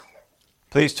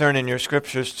Please turn in your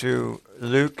scriptures to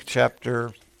Luke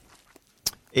chapter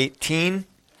 18.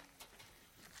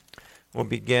 We'll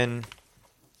begin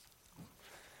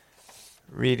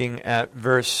reading at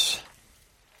verse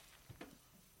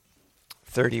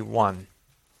 31.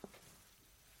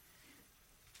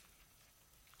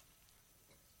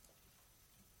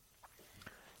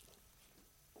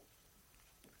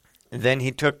 Then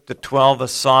he took the 12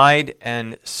 aside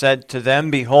and said to them,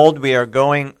 Behold, we are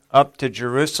going up to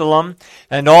Jerusalem,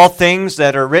 and all things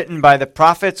that are written by the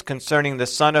prophets concerning the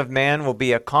Son of Man will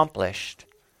be accomplished.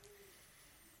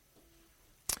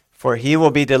 For he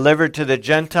will be delivered to the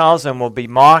Gentiles and will be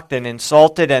mocked and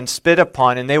insulted and spit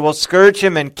upon, and they will scourge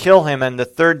him and kill him, and the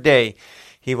third day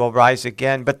he will rise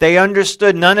again. But they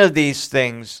understood none of these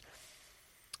things.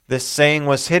 This saying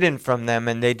was hidden from them,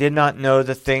 and they did not know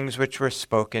the things which were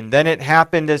spoken. Then it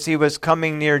happened as he was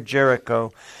coming near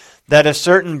Jericho, that a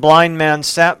certain blind man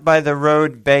sat by the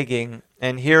road begging,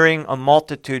 and hearing a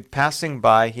multitude passing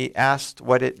by, he asked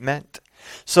what it meant.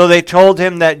 So they told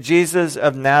him that Jesus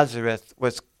of Nazareth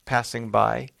was passing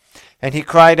by. And he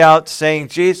cried out, saying,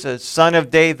 Jesus, Son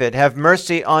of David, have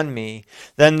mercy on me.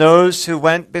 Then those who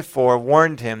went before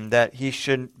warned him that he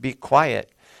should be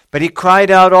quiet. But he cried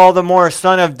out all the more,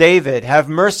 Son of David, have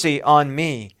mercy on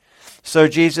me. So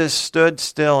Jesus stood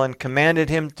still and commanded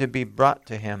him to be brought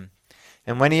to him.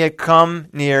 And when he had come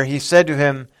near, he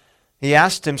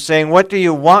asked him, saying, What do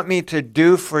you want me to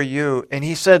do for you? And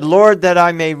he said, Lord, that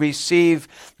I may receive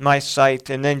my sight.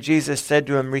 And then Jesus said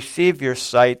to him, Receive your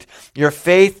sight. Your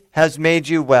faith has made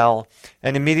you well.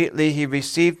 And immediately he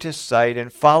received his sight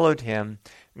and followed him,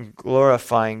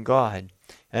 glorifying God.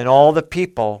 And all the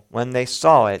people, when they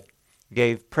saw it,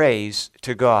 gave praise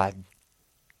to God.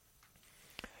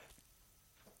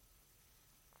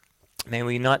 May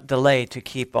we not delay to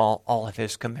keep all of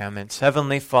his commandments.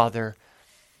 Heavenly Father,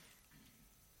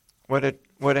 what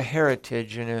a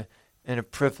heritage and a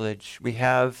privilege we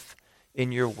have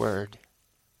in your word.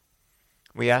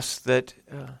 We ask that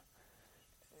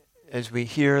as we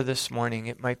hear this morning,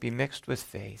 it might be mixed with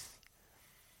faith.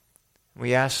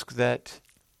 We ask that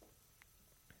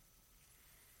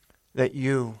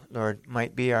you, Lord,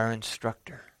 might be our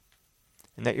instructor,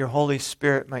 and that your Holy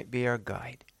Spirit might be our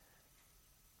guide.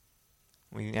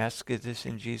 We ask this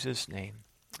in Jesus' name.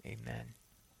 Amen.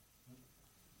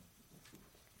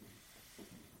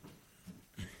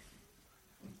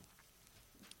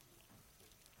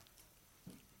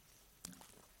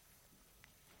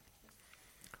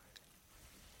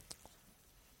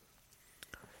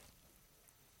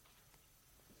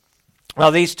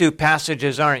 Well, these two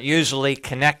passages aren't usually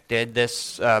connected.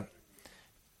 This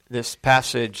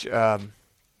passage of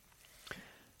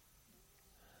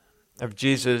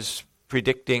Jesus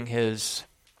predicting his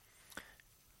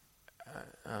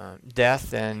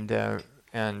death and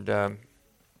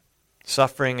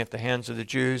suffering at the hands of the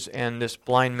Jews, and this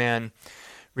blind man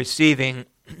receiving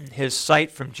his sight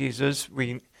from Jesus.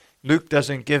 Luke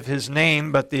doesn't give his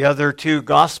name, but the other two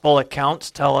gospel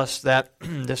accounts tell us that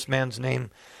this man's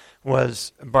name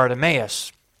was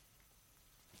Bartimaeus.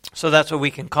 So that's what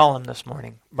we can call him this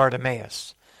morning,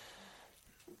 Bartimaeus.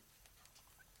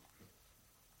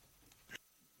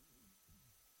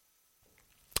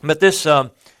 But these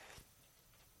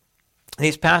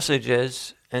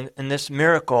passages and this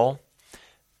miracle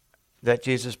that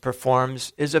Jesus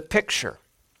performs is a picture.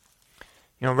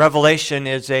 You know, Revelation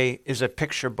is a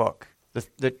picture book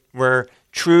where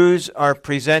truths are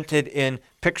presented in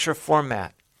picture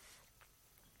format.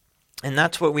 And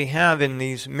that's what we have in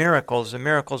these miracles, the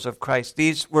miracles of Christ.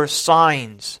 These were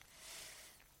signs.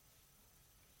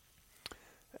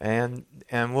 And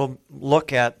we'll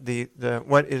look at the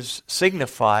what is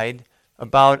signified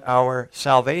about our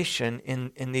salvation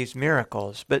in these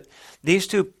miracles. But these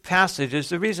two passages,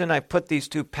 the reason I put these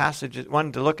two passages,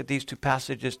 wanted to look at these two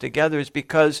passages together, is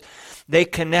because they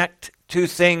connect two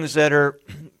things that are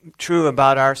true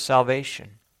about our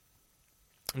salvation.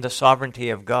 The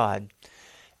sovereignty of God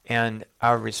and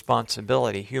our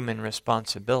responsibility, human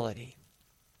responsibility.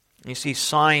 You see,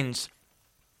 signs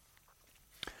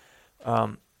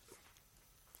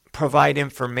provide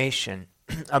information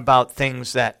about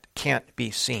things that can't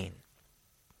be seen.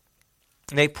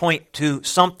 They point to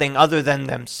something other than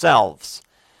themselves.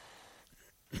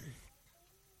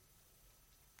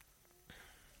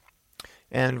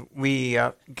 And we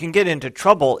can get into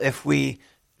trouble if we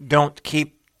don't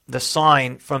keep the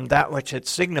sign from that which it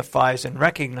signifies and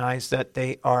recognize that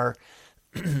they are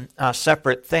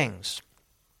separate things.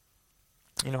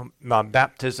 You know,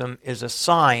 baptism is a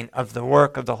sign of the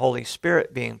work of the Holy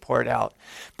Spirit being poured out,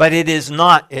 but it is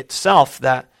not itself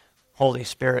that Holy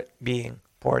Spirit being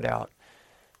poured out.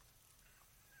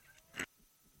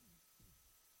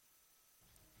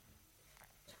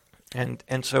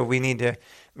 And so we need to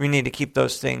keep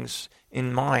those things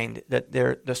in mind, that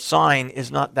the sign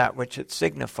is not that which it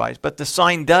signifies, but the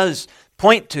sign does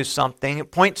point to something.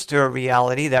 It points to a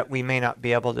reality that we may not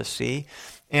be able to see,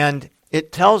 and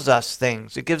it tells us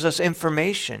things. It gives us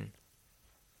information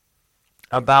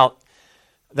about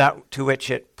that to which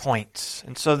it points.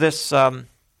 And so this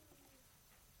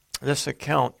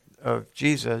account of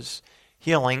Jesus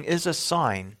healing is a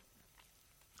sign.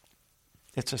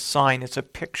 It's a sign, it's a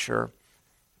picture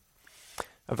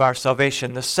of our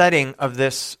salvation. The setting of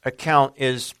this account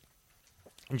is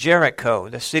Jericho,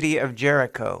 the city of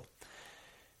Jericho.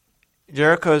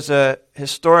 Jericho is a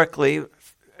historically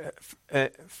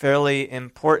fairly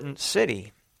important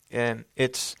city. And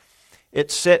it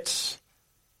sits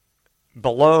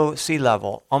below sea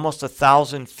level, almost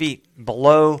 1,000 feet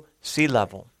below sea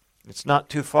level. It's not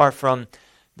too far from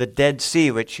the Dead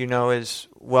Sea, which you know is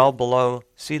well below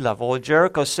sea level. Well,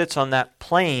 Jericho sits on that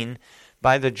plain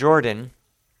by the Jordan.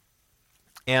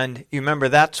 And you remember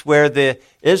that's where the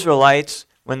Israelites,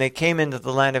 when they came into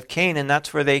the land of Canaan,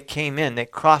 that's where they came in. They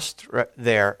crossed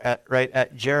there, right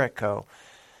at Jericho.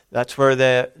 That's where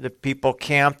the people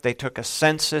camped. They took a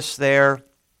census there.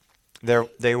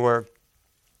 They were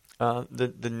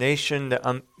the nation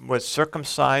that was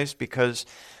circumcised because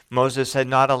Moses had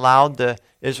not allowed the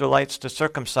Israelites to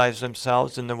circumcise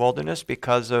themselves in the wilderness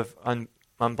because of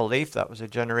unbelief. That was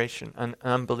an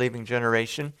unbelieving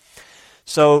generation.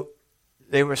 So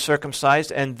they were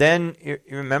circumcised, and then you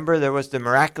remember there was the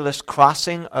miraculous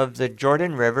crossing of the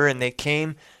Jordan River, and they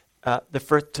came to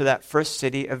that first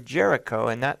city of Jericho,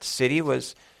 and that city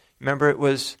was, remember, it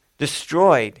was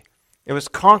destroyed. It was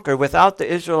conquered without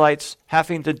the Israelites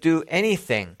having to do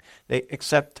anything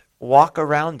except walk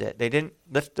around it. They didn't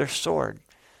lift their sword.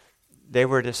 They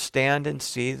were to stand and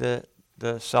see the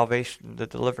salvation, the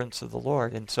deliverance of the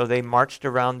Lord. And so they marched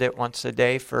around it once a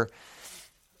day for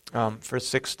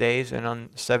 6 days, and on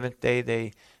the seventh day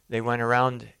they went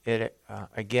around it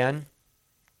again.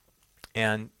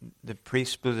 And the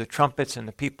priests blew the trumpets, and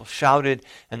the people shouted,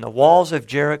 and the walls of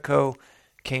Jericho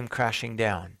came crashing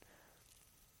down.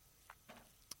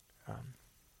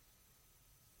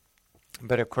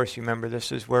 But of course, you remember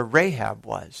this is where Rahab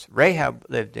was. Rahab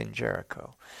lived in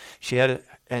Jericho. She had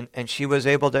and she was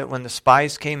able to, when the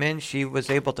spies came in, she was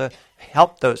able to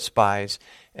help those spies,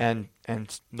 and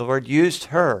the Lord used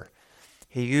her.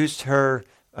 He used her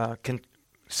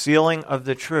concealing of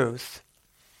the truth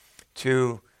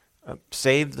to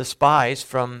save the spies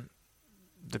from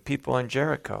the people in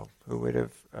Jericho who would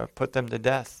have put them to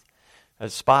death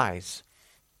as spies.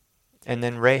 And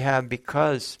then Rahab,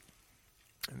 because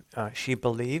she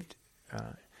believed,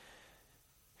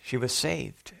 she was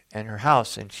saved, and her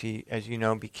house, and she, as you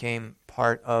know, became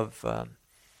part of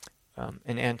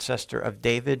an ancestor of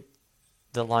David,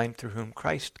 the line through whom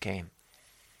Christ came.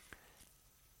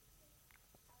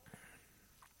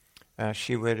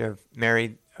 She would have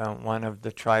married one of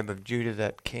the tribe of Judah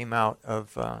that came out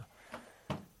of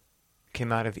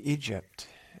Egypt,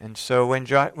 and so when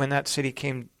that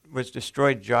city was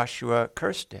destroyed, Joshua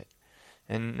cursed it,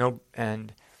 and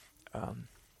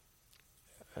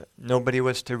nobody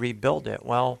was to rebuild it.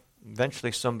 Well,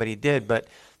 eventually somebody did, but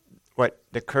what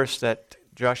the curse that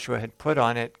Joshua had put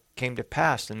on it came to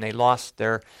pass, and they lost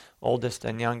their oldest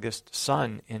and youngest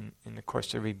son in the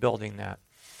course of rebuilding that.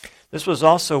 This was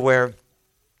also where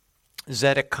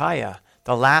Zedekiah,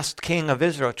 the last king of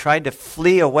Israel, tried to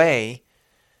flee away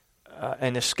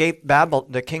and escape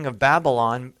the king of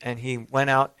Babylon, and he went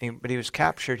out, but he was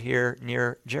captured here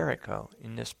near Jericho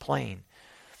in this plain.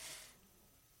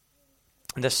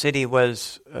 The city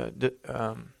was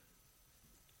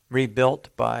rebuilt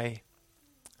by,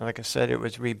 like I said, it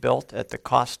was rebuilt at the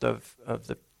cost of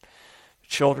the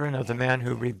children of the man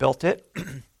who rebuilt it.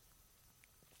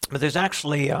 But there's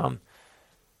actually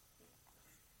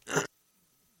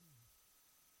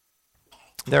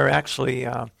there are actually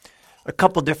a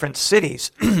couple different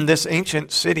cities. This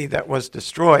ancient city that was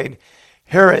destroyed,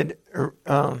 Herod.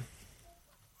 I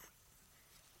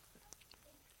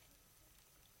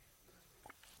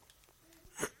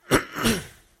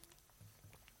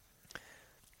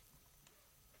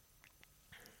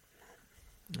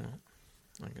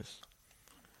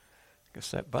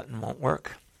guess that button won't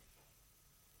work.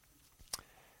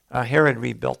 Herod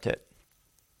rebuilt it.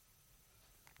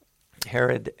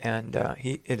 Herod, and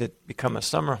it had become a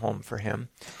summer home for him,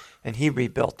 and he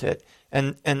rebuilt it.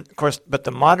 And of course, but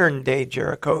the modern day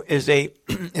Jericho is a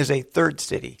third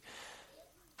city.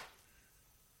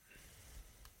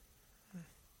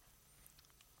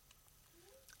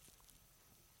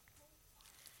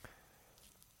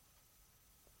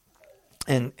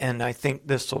 And I think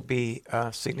this will be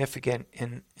significant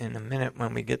in a minute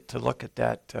when we get to look at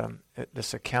that at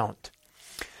this account.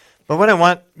 But what I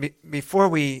want, before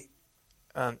we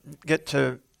get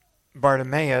to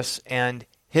Bartimaeus and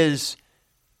his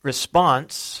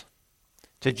response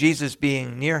to Jesus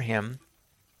being near him,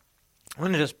 I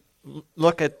want to just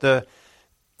look at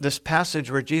this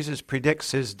passage where Jesus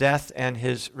predicts his death and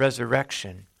his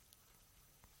resurrection.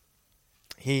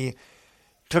 He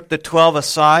took the 12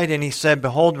 aside and he said,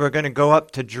 "Behold, we're going to go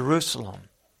up to Jerusalem.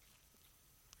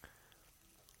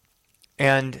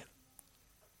 And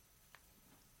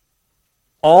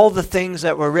all the things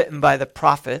that were written by the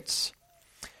prophets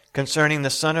concerning the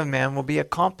Son of Man will be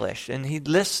accomplished." And he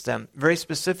lists them very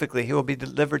specifically. He will be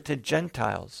delivered to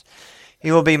Gentiles.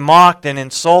 He will be mocked and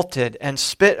insulted and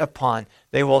spit upon.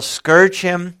 They will scourge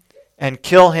him and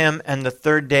kill him, and the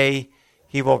third day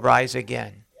he will rise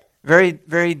again. Very,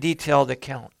 very detailed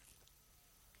account.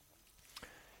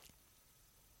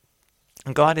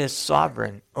 God is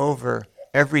sovereign over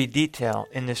every detail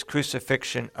in this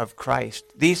crucifixion of Christ.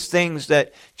 These things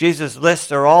that Jesus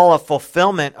lists are all a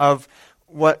fulfillment of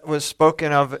what was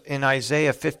spoken of in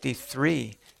Isaiah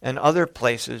 53 and other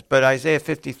places. But Isaiah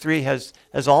 53 has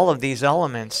all of these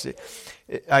elements.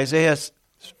 Isaiah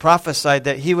prophesied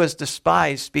that he was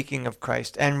despised, speaking of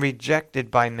Christ, and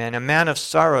rejected by men, a man of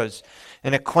sorrows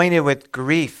and acquainted with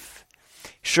grief.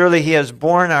 Surely he has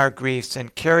borne our griefs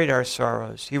and carried our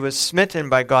sorrows. He was smitten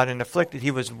by God and afflicted.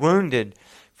 He was wounded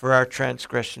for our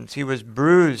transgressions. He was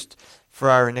bruised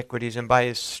for our iniquities, and by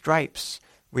his stripes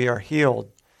we are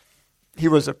healed. He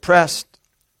was oppressed.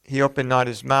 He opened not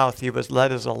his mouth. He was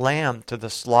led as a lamb to the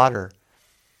slaughter.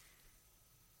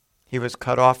 He was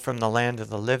cut off from the land of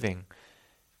the living.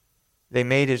 They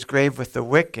made his grave with the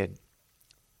wicked,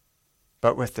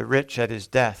 but with the rich at his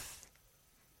death.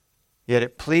 Yet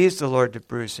it pleased the Lord to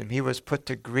bruise him. He was put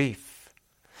to grief.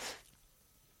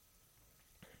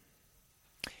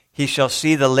 He shall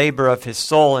see the labor of his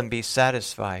soul and be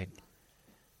satisfied.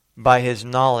 By his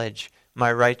knowledge,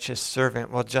 my righteous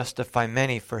servant will justify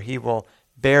many, for he will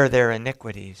bear their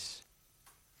iniquities.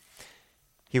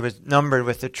 He was numbered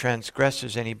with the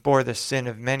transgressors, and he bore the sin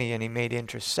of many, and he made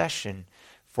intercession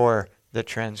for the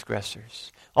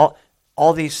transgressors.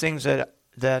 All these things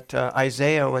that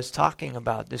Isaiah was talking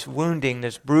about, this wounding,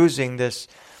 this bruising, this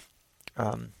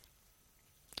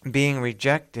being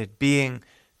rejected, being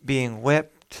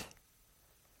whipped,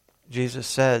 Jesus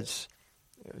says,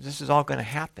 this is all going to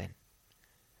happen.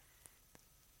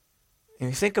 And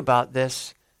you think about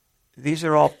this, these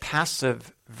are all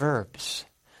passive verbs.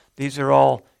 These are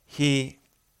all, he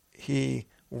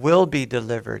will be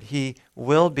delivered, he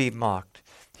will be mocked,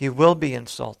 he will be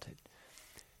insulted.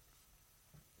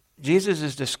 Jesus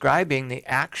is describing the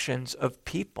actions of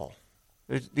people.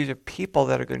 These are people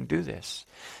that are going to do this.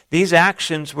 These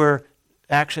actions were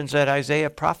actions that Isaiah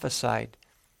prophesied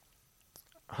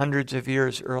hundreds of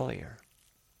years earlier.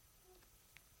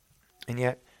 And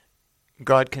yet,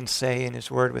 God can say in his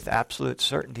word with absolute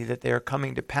certainty that they are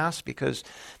coming to pass because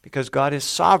God is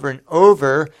sovereign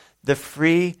over the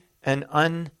free and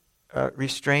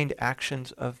unrestrained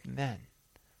actions of men.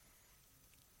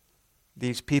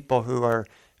 These people who are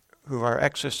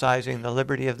exercising the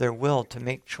liberty of their will to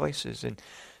make choices, and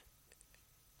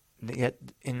yet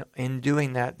in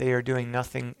doing that they are doing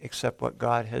nothing except what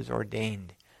God has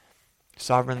ordained,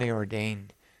 sovereignly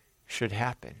ordained, should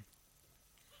happen.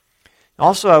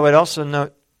 Also, I would also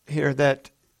note here that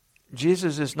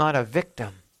Jesus is not a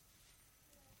victim.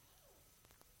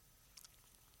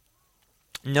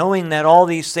 Knowing that all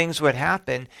these things would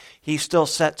happen, he still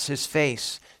sets his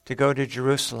face to go to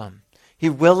Jerusalem. He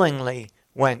willingly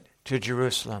went to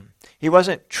Jerusalem. He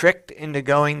wasn't tricked into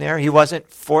going there. He wasn't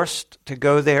forced to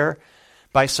go there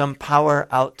by some power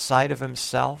outside of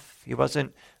himself. He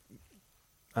wasn't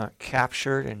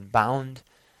captured and bound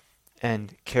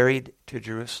and carried to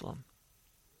Jerusalem.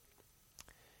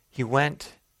 He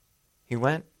went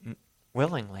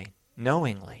willingly,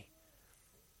 knowingly.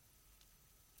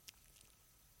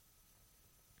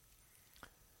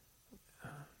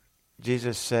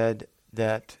 Jesus said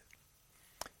that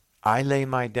I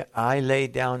lay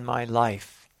down my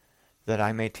life that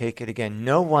I may take it again.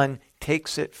 No one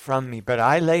takes it from me, but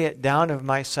I lay it down of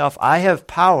myself. I have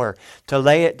power to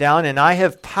lay it down, and I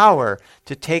have power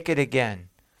to take it again.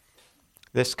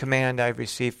 This command I've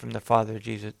received from the Father,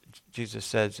 Jesus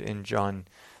says in John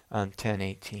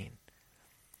 10:18.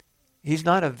 He's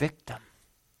not a victim.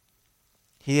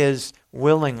 He is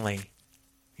willingly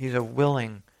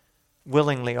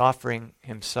offering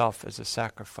himself as a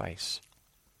sacrifice,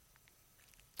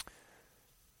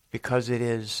 because it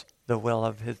is the will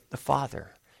of the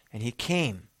Father. And he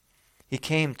came He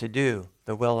came to do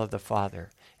the will of the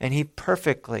Father. And he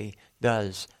perfectly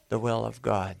does the will of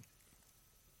God.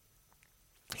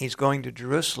 He's going to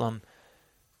Jerusalem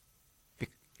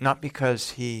not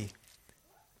because he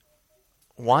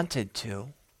wanted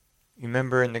to. You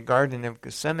remember in the Garden of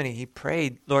Gethsemane, he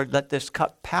prayed, Lord, let this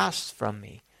cup pass from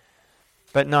me.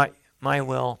 But not my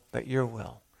will, but your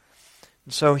will.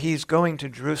 And so he's going to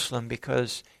Jerusalem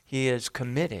because he is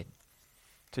committed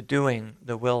to doing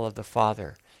the will of the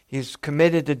Father. He's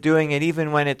committed to doing it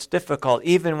even when it's difficult,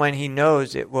 even when he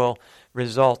knows it will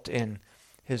result in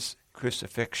his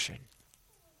crucifixion.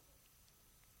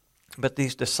 But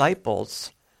these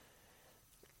disciples,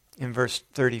 in verse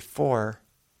 34,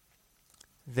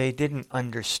 they didn't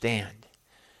understand.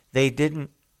 They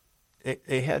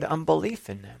had unbelief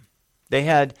in them.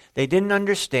 They didn't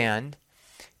understand.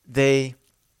 The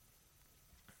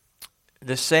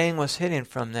saying was hidden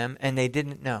from them, and they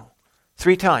didn't know.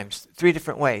 3 times, 3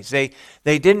 different ways. They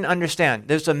didn't understand.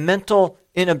 There's a mental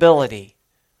inability.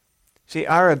 See,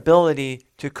 our ability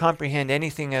to comprehend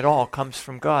anything at all comes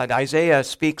from God. Isaiah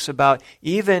speaks about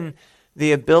even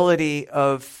the ability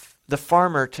of the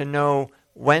farmer to know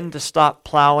when to stop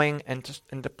plowing and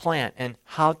to plant, and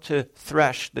how to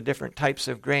thresh the different types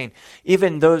of grain.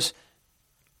 Even those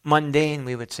mundane,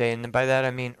 we would say, and by that I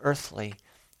mean earthly,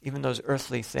 even those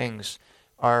earthly things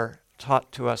are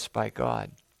taught to us by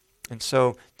God. And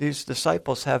so these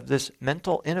disciples have this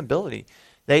mental inability.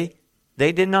 They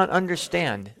did not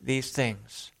understand these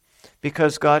things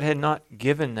because God had not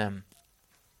given them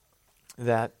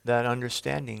that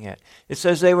understanding yet. It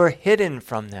says they were hidden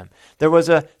from them. There was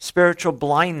a spiritual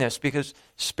blindness because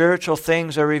spiritual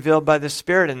things are revealed by the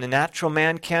Spirit and the natural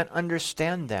man can't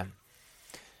understand them.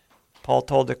 Paul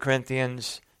told the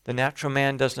Corinthians, the natural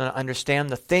man does not understand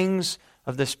the things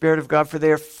of the Spirit of God, for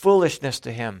they are foolishness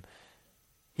to him.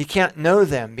 He can't know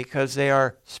them because they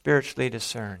are spiritually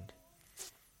discerned.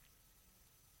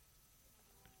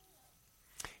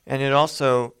 And it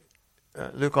also,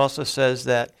 Luke also says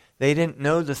that they didn't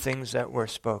know the things that were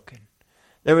spoken.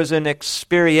 There was an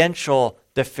experiential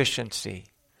deficiency.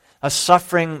 A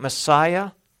suffering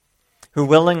Messiah who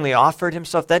willingly offered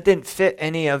himself, that didn't fit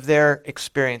any of their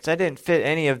experience. That didn't fit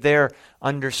any of their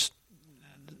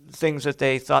things that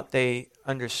they thought they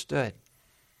understood.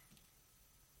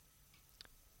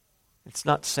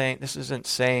 This isn't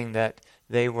saying that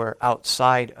they were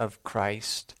outside of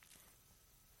Christ.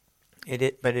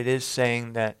 But it is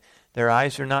saying that their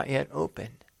eyes are not yet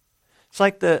opened. It's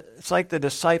like the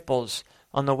disciples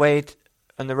on the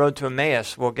road to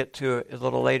Emmaus. We'll get to a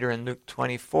little later in Luke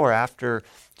 24 after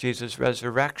Jesus'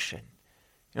 resurrection.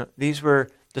 These were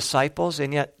disciples,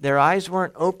 and yet their eyes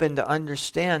weren't open to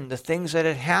understand the things that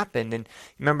had happened. And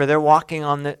remember, they're walking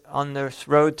on this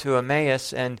road to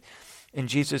Emmaus, and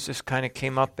Jesus just kind of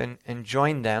came up and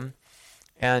joined them,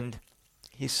 and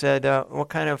he said, "What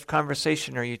kind of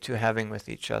conversation are you two having with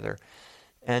each other?"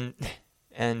 And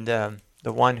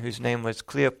the one whose name was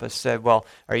Cleopas said, "Well,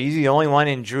 are you the only one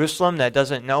in Jerusalem that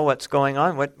doesn't know what's going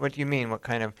on? What do you mean? What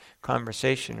kind of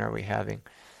conversation are we having?"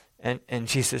 And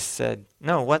Jesus said,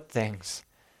 "No, what things?"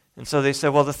 And so they said,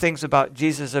 "Well, the things about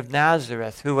Jesus of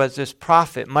Nazareth, who was this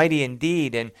prophet, mighty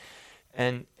indeed,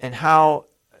 and how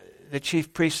the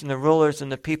chief priests and the rulers and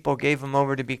the people gave him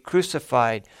over to be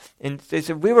crucified." And they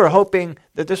said, "We were hoping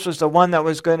that this was the one that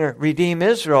was going to redeem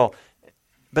Israel.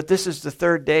 But this is the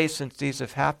 3rd day since these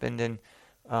have happened." And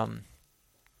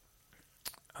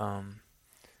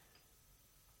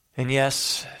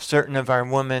yes, certain of our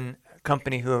women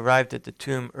company who arrived at the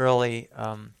tomb early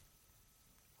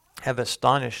have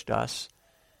astonished us.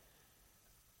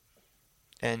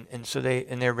 And so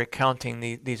they're recounting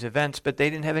these events, but they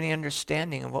didn't have any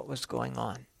understanding of what was going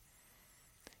on.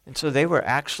 And so they were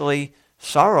actually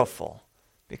sorrowful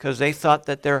because they thought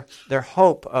that their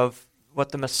hope of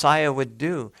what the Messiah would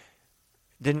do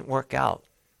didn't work out.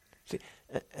 See,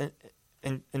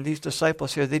 and these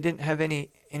disciples here, they didn't have any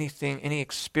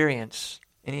experience,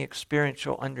 any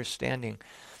experiential understanding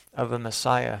of a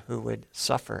Messiah who would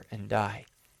suffer and die.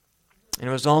 And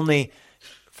it was only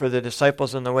for the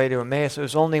disciples on the way to Emmaus, it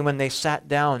was only when they sat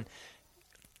down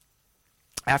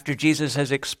after Jesus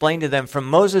has explained to them from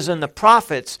Moses and the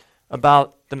prophets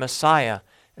about the Messiah.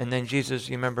 And then Jesus,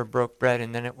 you remember, broke bread,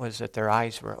 and then it was that their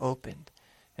eyes were opened.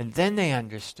 And then they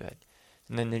understood.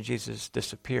 And then Jesus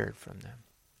disappeared from them.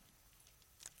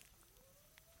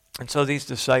 And so these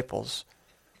disciples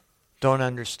don't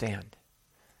understand.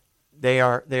 They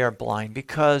are blind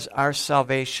because our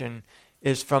salvation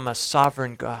is from a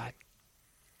sovereign God.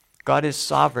 God is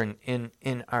sovereign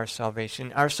in our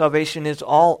salvation. Our salvation is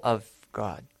all of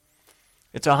God.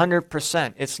 It's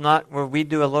 100%. It's not where we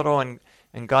do a little and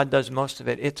God does most of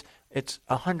it. It's It's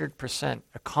 100%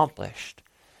 accomplished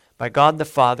by God the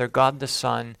Father, God the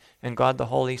Son, and God the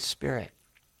Holy Spirit.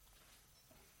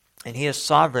 And He is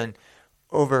sovereign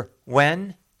over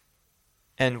when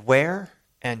and where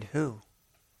and who.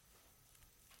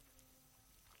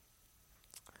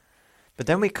 But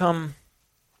then we come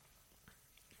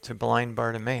to blind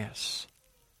Bartimaeus.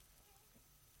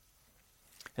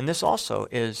 And this also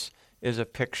is a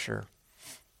picture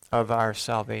of our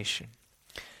salvation.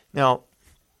 Now,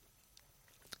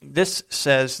 this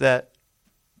says that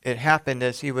it happened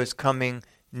as he was coming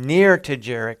near to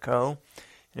Jericho.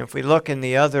 And if we look in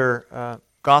the other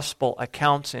gospel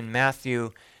accounts in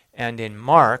Matthew and in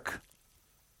Mark,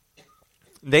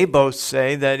 they both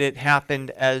say that it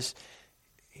happened as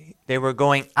they were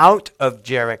going out of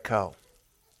Jericho.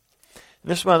 And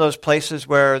this is one of those places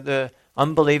where the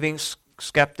unbelieving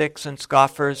skeptics and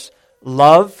scoffers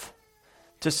love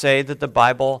to say that the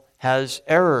Bible has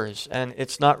errors and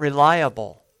it's not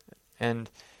reliable. And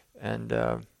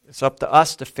it's up to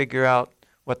us to figure out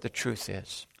what the truth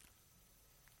is.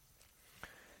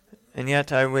 And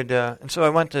yet I would, and so I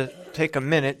want to take a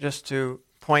minute just to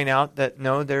point out that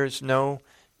no, there's no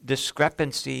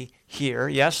discrepancy here.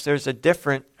 Yes, there's a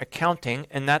different accounting,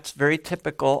 and that's very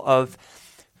typical of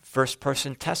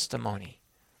first-person testimony.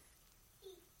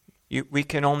 We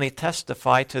can only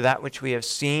testify to that which we have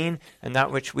seen and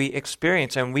that which we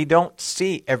experience, and we don't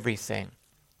see everything.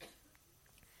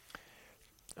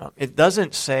 It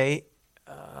doesn't say,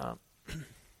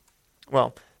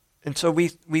 and so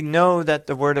we know that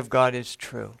the Word of God is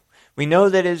true. We know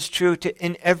that it is true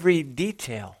in every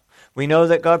detail. We know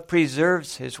that God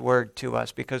preserves His Word to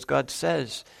us because God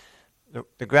says,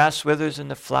 the grass withers and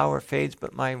the flower fades,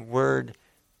 but my Word,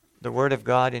 the Word of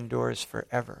God, endures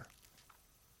forever.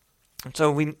 And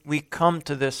so we come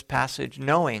to this passage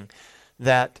knowing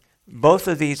that both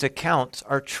of these accounts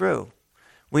are true.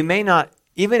 We may not,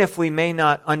 even if we may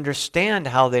not understand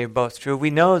how they are both true,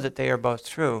 we know that they are both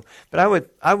true. But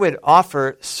I would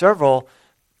offer several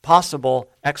possible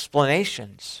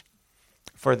explanations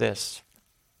for this.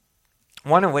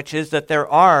 One of which is that there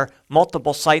are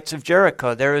multiple sites of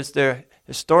Jericho. There is the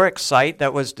historic site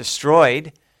that was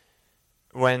destroyed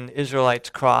when Israelites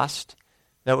crossed,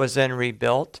 that was then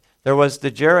rebuilt. There was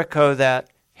the Jericho that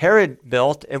Herod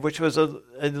built, which was a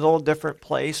little different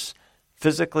place,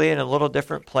 physically in a little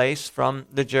different place from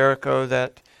the Jericho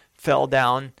that fell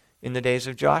down in the days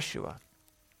of Joshua.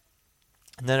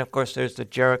 And then, of course, there's the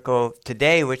Jericho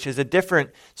today, which is a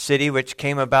different city, which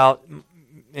came about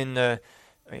in the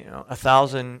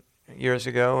 1,000 years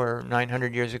ago or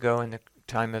 900 years ago in the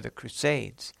time of the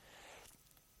Crusades.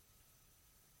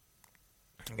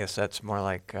 I guess that's more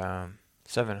like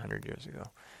 700 years ago.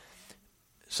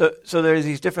 So there's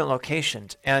these different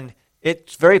locations, and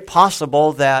it's very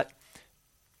possible that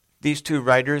these two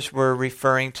writers were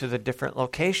referring to the different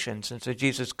locations. And so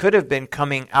Jesus could have been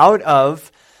coming out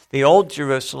of the old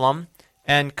Jerusalem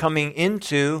and coming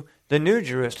into the new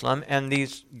Jerusalem, and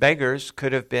these beggars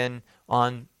could have been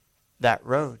on that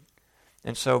road.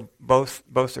 And so both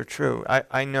are true.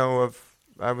 I know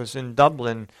I was in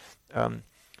Dublin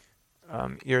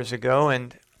years ago,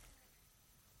 and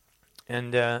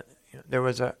there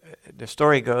was the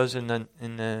story goes in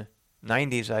the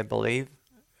 90s, I believe,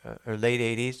 or late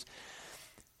 80s,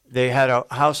 a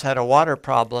house had a water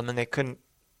problem, and they couldn't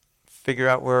figure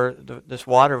out where this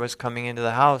water was coming into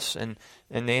the house, and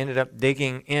they ended up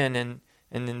digging in, and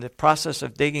in the process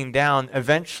of digging down,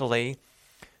 eventually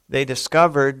they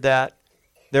discovered that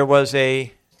there was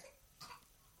a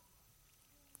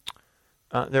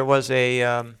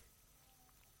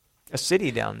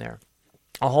city down there,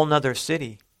 a whole nother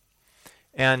city,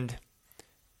 and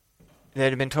they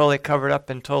had been totally covered up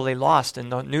and totally lost,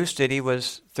 and the new city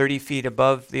was 30 feet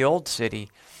above the old city,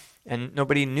 and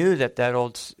nobody knew that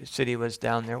old city was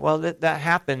down there. Well, that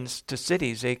happens to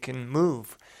cities. They can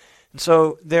move. And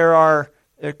so there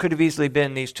could have easily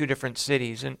been these two different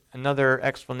cities. And another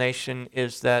explanation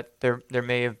is that there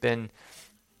may have been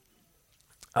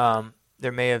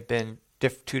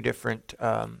two different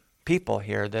people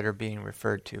here that are being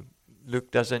referred to.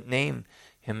 Luke doesn't name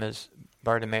him as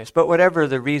Bartimaeus, but whatever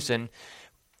the reason,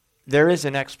 there is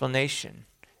an explanation,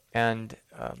 and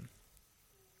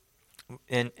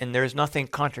there is nothing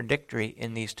contradictory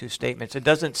in these two statements. Luke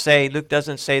doesn't say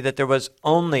that there was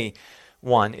only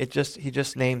one. He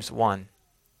just names one.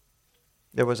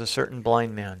 There was a certain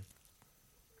blind man.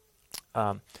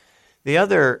 The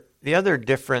other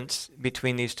difference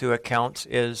between these two accounts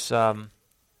is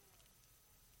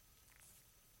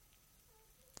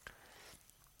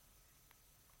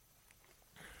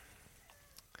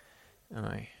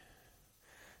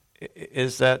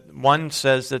that one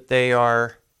says that they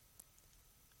are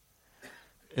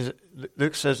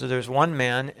Luke says that there's one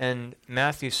man, and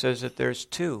Matthew says that there's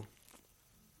two.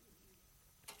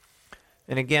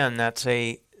 And again, that's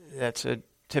a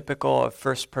typical of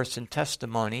first-person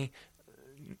testimony.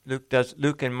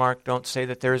 Luke and Mark don't say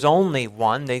that there's only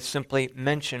one; they simply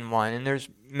mention one, and there's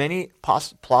many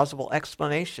plausible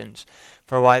explanations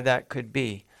for why that could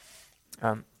be.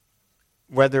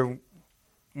 Whether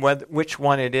which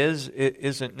one it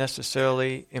isn't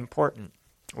necessarily important.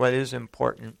 What is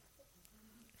important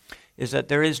is that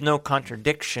there is no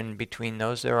contradiction between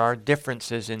those. There are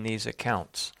differences in these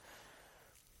accounts.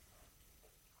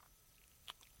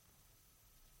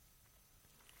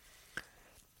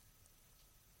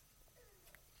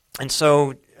 And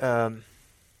so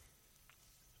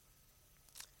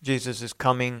Jesus is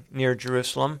coming near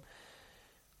Jerusalem,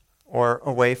 or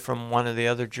away from one of the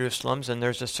other Jerusalems, and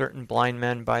there's a certain blind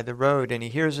man by the road, and he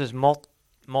hears his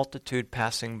multitude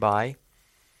passing by,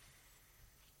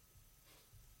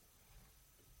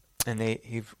 and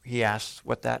he asks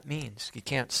what that means. He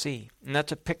can't see. And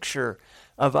that's a picture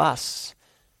of us.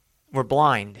 We're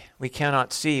blind. We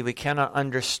cannot see. We cannot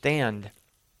understand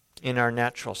in our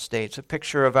natural state. It's a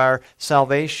picture of our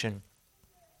salvation.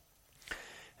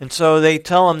 And so they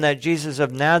tell him that Jesus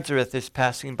of Nazareth is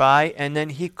passing by, and then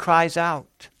he cries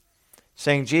out,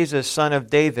 saying, "Jesus, Son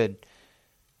of David,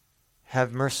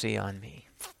 have mercy on me."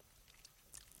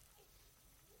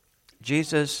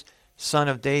 Jesus, Son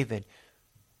of David.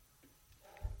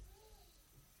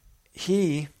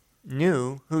 He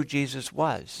knew who Jesus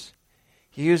was.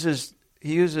 He uses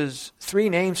three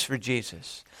names for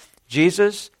Jesus.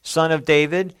 Jesus, Son of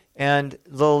David, and a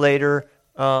little later,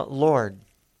 Lord.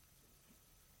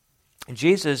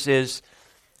 Jesus is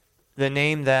the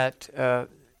name that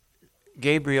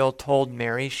Gabriel told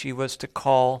Mary she was to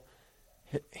call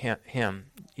him.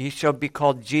 He shall be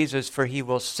called Jesus, for he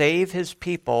will save his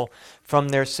people from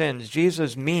their sins.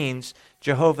 Jesus means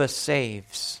Jehovah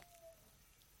saves.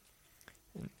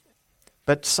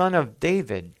 But Son of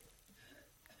David,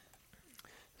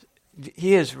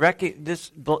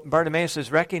 Bartimaeus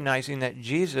is recognizing that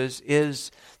Jesus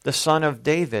is the Son of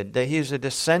David, that he is a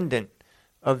descendant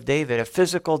of David, a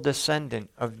physical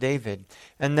descendant of David,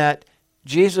 and that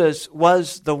Jesus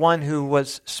was the one who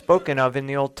was spoken of in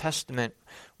the Old Testament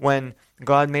when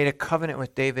God made a covenant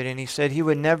with David, and he said he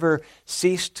would never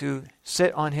cease to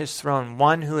sit on his throne,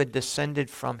 one who had descended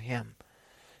from him.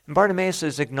 And Bartimaeus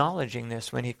is acknowledging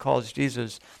this when he calls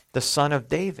Jesus the Son of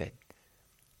David.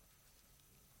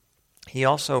 He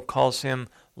also calls him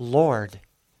Lord.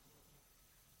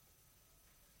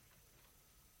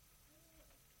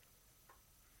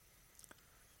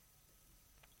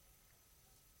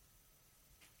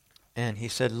 And he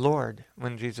said, Lord,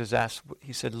 when Jesus asked,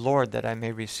 he said, Lord, that I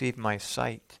may receive my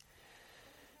sight.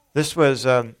 This was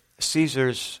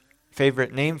Caesar's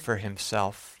favorite name for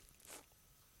himself.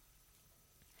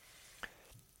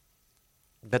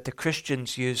 But the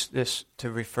Christians used this to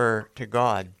refer to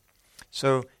God.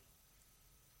 So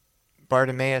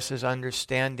Bartimaeus is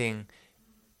understanding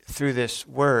through this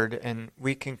word, and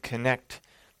we can connect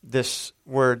this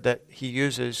word that he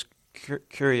uses,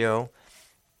 curio,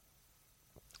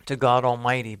 to God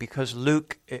Almighty, because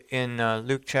Luke, in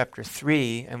Luke chapter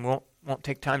 3, and won't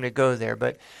take time to go there,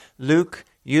 but Luke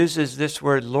uses this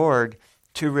word Lord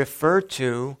to refer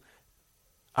to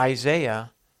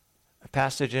Isaiah, a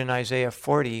passage in Isaiah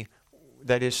 40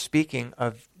 that is speaking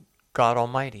of God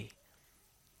Almighty,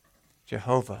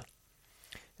 Jehovah.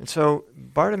 And so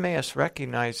Bartimaeus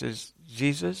recognizes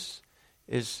Jesus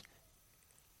is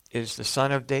the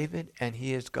Son of David, and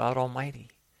he is God Almighty.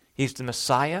 He's the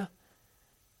Messiah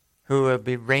who will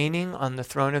be reigning on the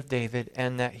throne of David,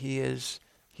 and that he's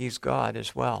God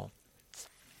as well.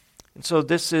 And so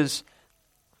this is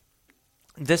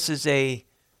a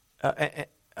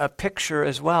picture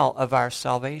as well of our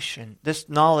salvation. This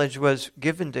knowledge was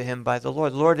given to him by the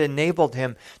Lord. The Lord enabled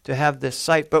him to have this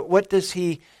sight. But what does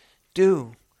he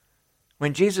do?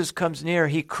 When Jesus comes near,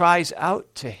 he cries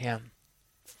out to him.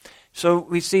 So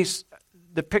we see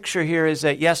the picture here is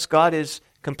that, yes, God is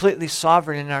completely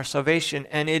sovereign in our salvation,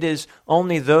 and it is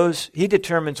only those, he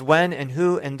determines when and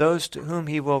who and those to whom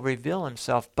he will reveal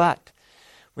himself. But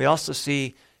we also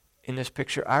see in this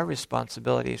picture our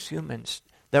responsibility as humans,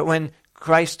 that when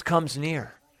Christ comes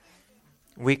near,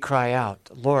 we cry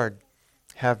out, Lord,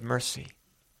 have mercy.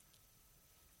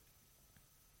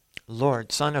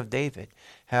 Lord, Son of David,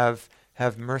 have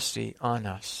mercy on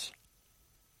us.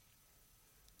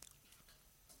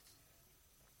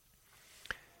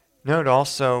 Note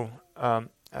also,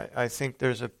 I think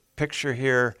there's a picture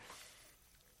here,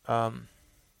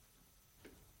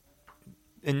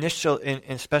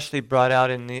 especially brought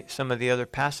out in some of the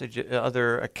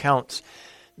other accounts,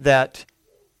 that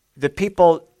the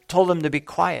people told him to be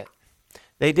quiet.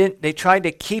 They tried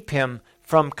to keep him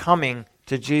from coming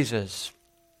to Jesus.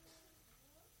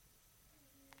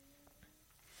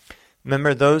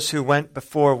 Remember, those who went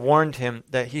before warned him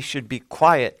that he should be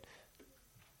quiet.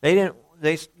 You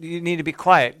need to be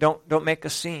quiet. Don't make a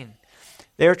scene.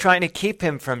 They were trying to keep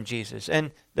him from Jesus.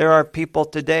 And there are people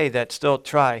today that still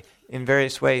try in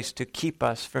various ways to keep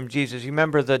us from Jesus. You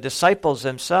remember the disciples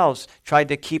themselves tried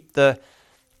to keep the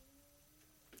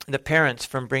parents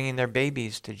from bringing their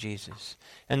babies to Jesus.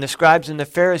 And the scribes and the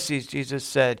Pharisees, Jesus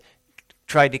said,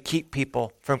 tried to keep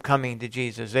people from coming to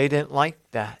Jesus. They didn't like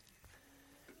that.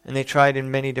 And they tried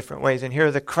in many different ways. And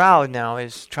here the crowd now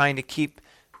is trying to keep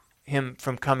him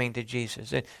from coming to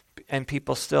Jesus. And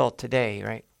people still today,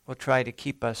 right, will try to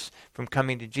keep us from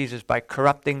coming to Jesus by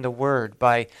corrupting the word,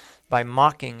 by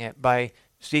mocking it, by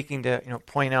seeking to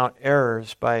point out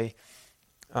errors, by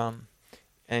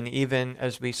and even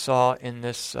as we saw in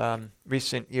this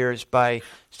recent years, by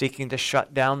seeking to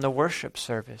shut down the worship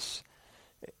service,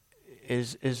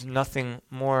 is nothing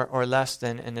more or less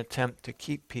than an attempt to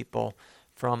keep people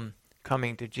from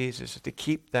coming to Jesus, to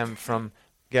keep them from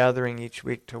gathering each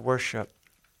week to worship.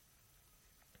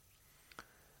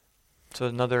 So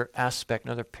another aspect,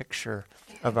 another picture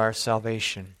of our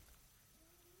salvation.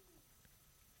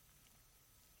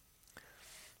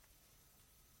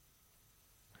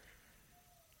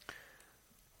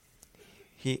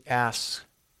 He asks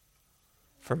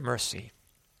for mercy.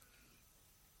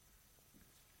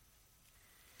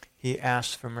 He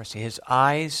asks for mercy. His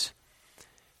eyes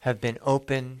have been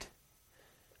opened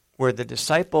where the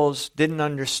disciples didn't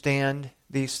understand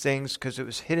these things because it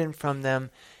was hidden from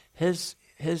them.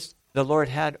 The Lord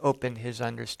had opened his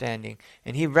understanding,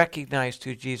 and he recognized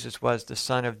who Jesus was, the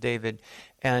Son of David.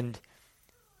 And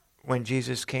when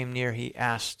Jesus came near, he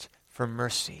asked for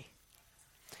mercy.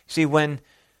 See, when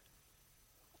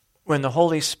the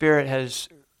Holy Spirit has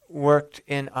worked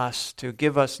in us to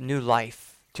give us new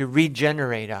life, to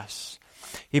regenerate us,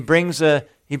 He brings a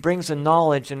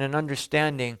knowledge and an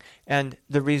understanding, and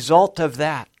the result of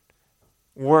that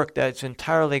work, that's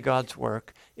entirely God's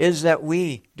work, is that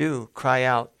we do cry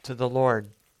out to the Lord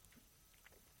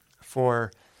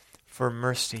for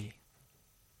mercy.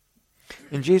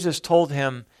 And Jesus told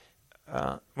him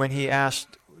when he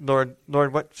asked, Lord,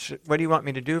 what do you want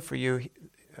me to do for you?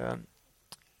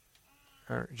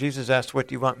 Or Jesus asked, what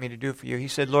do you want me to do for you? He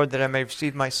said, Lord, that I may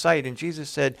receive my sight. And Jesus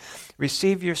said,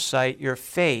 receive your sight, your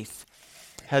faith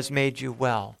has made you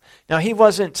well. Now, he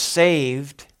wasn't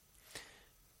saved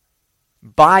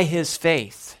by his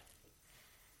faith.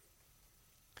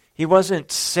 He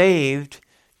wasn't saved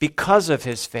because of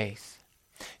his faith.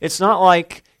 It's not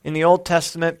like in the Old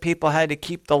Testament people had to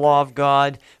keep the law of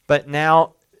God, but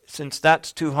now, since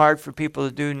that's too hard for people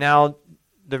to do, now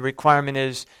the requirement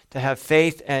is to have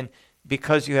faith, and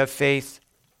because you have faith,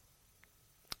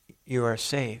 you are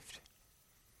saved.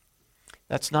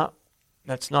 That's not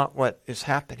what is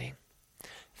happening.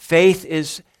 Faith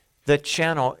is the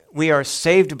channel. We are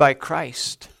saved by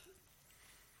Christ.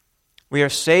 We are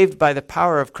saved by the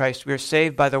power of Christ. We are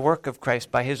saved by the work of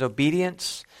Christ, by his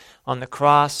obedience on the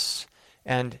cross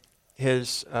and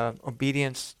his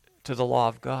obedience to the law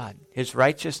of God, his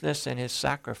righteousness and his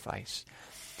sacrifice.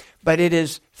 But it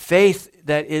is faith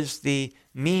that is the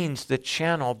means, the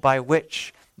channel by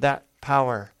which that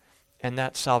power and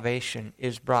that salvation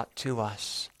is brought to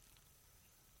us.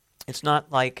 It's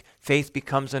not like faith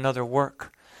becomes another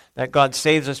work, that God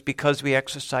saves us because we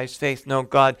exercise faith. No,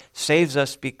 God saves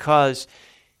us because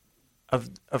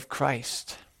of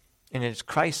Christ. And it is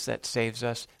Christ that saves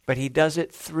us, but he does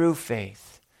it through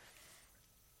faith.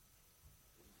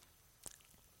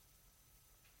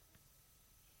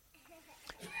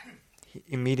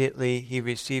 Immediately he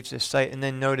receives his sight. And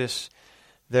then notice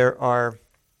that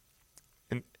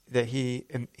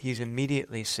he's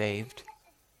immediately saved.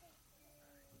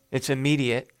 It's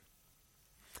immediate.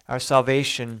 Our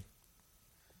salvation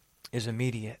is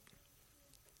immediate.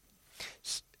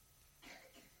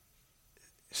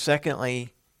 Secondly,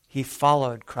 he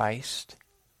followed Christ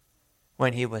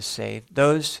when he was saved.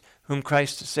 Those whom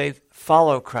Christ has saved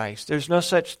follow Christ. There's no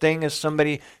such thing as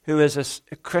somebody who is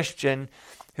a Christian,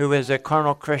 who is a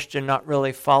carnal Christian, not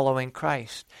really following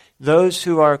Christ. Those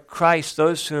who are Christ,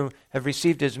 those who have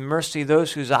received his mercy,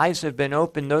 those whose eyes have been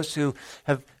opened, those who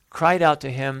have cried out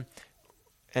to him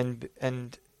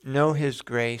and know his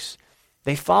grace,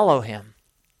 they follow him.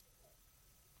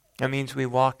 That means we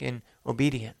walk in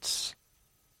obedience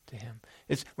to him.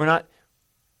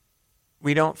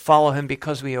 We don't follow him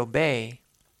because we obey.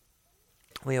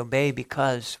 We obey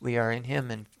because we are in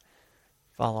him and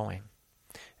following.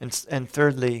 And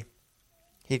thirdly,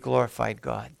 He glorified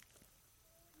God.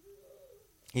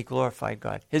 He glorified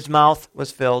God. His mouth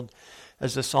was filled,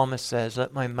 as the psalmist says,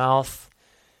 let my mouth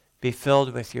be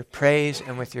filled with your praise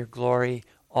and with your glory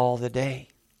all the day.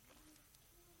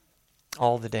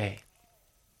 All the day.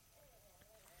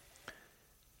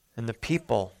 And the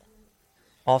people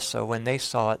also, when they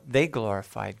saw it, they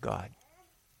glorified God.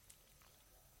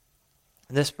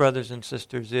 This, brothers and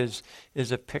sisters, is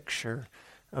a picture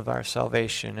of our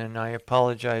salvation. And I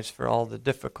apologize for all the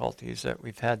difficulties that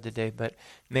we've had today, but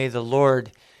may the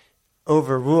Lord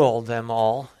overrule them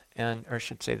all, or I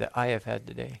should say that I have had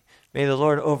today. May the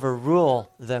Lord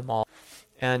overrule them all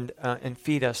and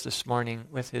feed us this morning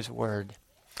with His Word.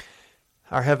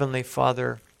 Our Heavenly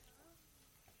Father,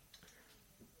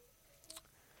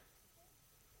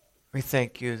 we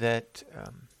thank you that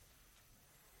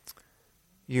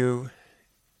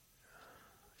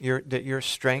your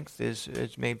strength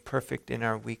is made perfect in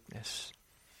our weakness.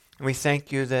 And we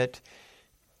thank you that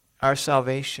our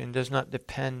salvation does not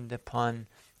depend upon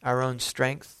our own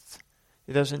strength.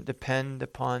 It doesn't depend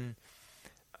upon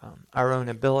our own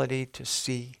ability to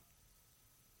see.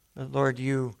 But Lord,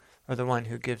 you are the one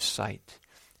who gives sight.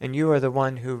 And you are the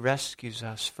one who rescues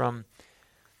us from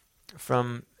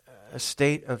a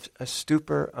state of a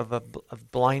stupor,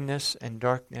 of blindness and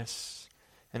darkness,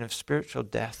 and of spiritual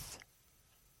death.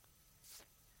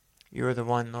 You are the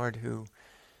one, Lord, who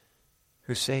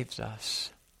saves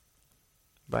us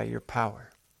by your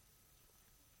power.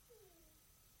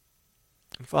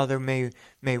 And Father, may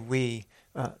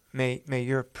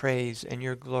your praise and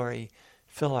your glory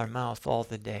fill our mouth all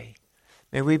the day.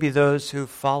 May we be those who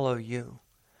follow you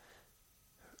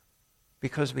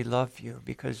because we love you,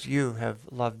 because you have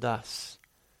loved us.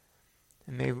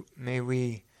 And may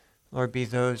we, Lord, be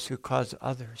those who cause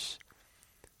others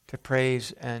to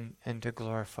praise and to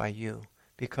glorify you,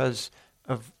 because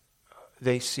of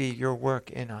they see your work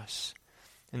in us,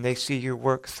 and they see your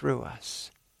work through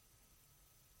us.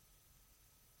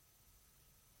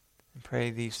 And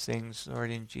pray these things,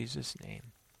 Lord, in Jesus'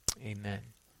 name. Amen.